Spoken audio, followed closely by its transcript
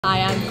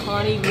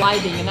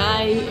CONNIE and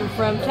I am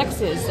from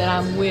Texas, and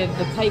I'm with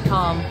the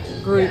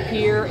PACOM group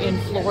here in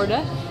Florida.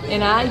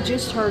 And I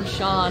just heard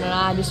Sean, and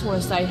I just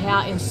want to say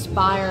how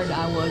inspired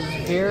I was.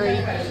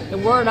 The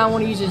word I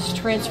want to use is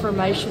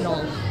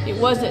transformational. It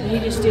wasn't, he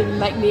just didn't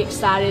make me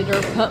excited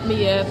or pump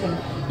me up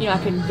and, you know,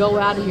 I can go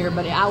out of here,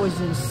 but I was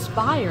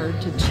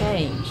inspired to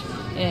change,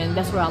 and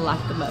that's what I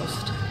like the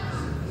most.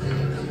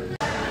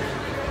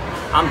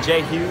 I'm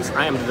Jay Hughes.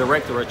 I am the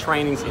Director of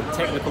Trainings and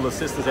Technical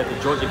Assistance at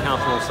the Georgia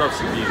Council on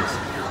Substance Abuse.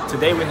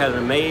 Today we had an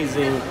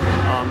amazing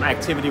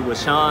activity with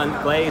Sean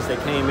Glaze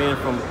that came in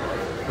from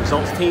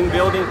Results Team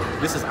Building.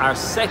 This is our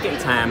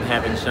second time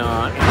having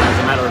Sean, and as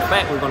a matter of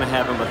fact, we're going to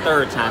have him a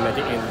third time at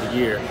the end of the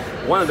year.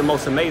 One of the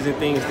most amazing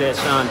things that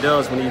Sean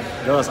does when he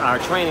does our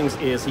trainings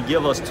is he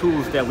gives us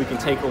tools that we can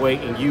take away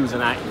and use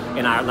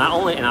not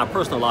only in our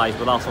personal lives,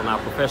 but also in our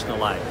professional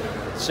life.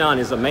 Sean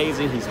is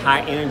amazing, he's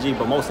high energy,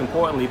 but most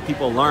importantly,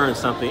 people learn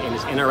something, and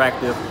it's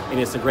interactive, and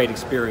it's a great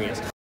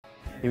experience.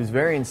 He was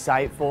very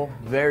insightful,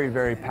 very,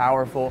 very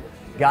powerful,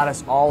 got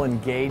us all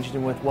engaged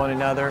with one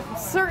another.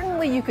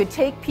 Certainly you could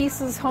take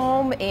pieces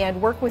home and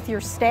work with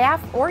your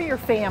staff or your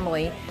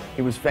family.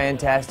 He was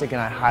fantastic, and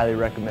I highly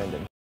recommend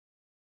him.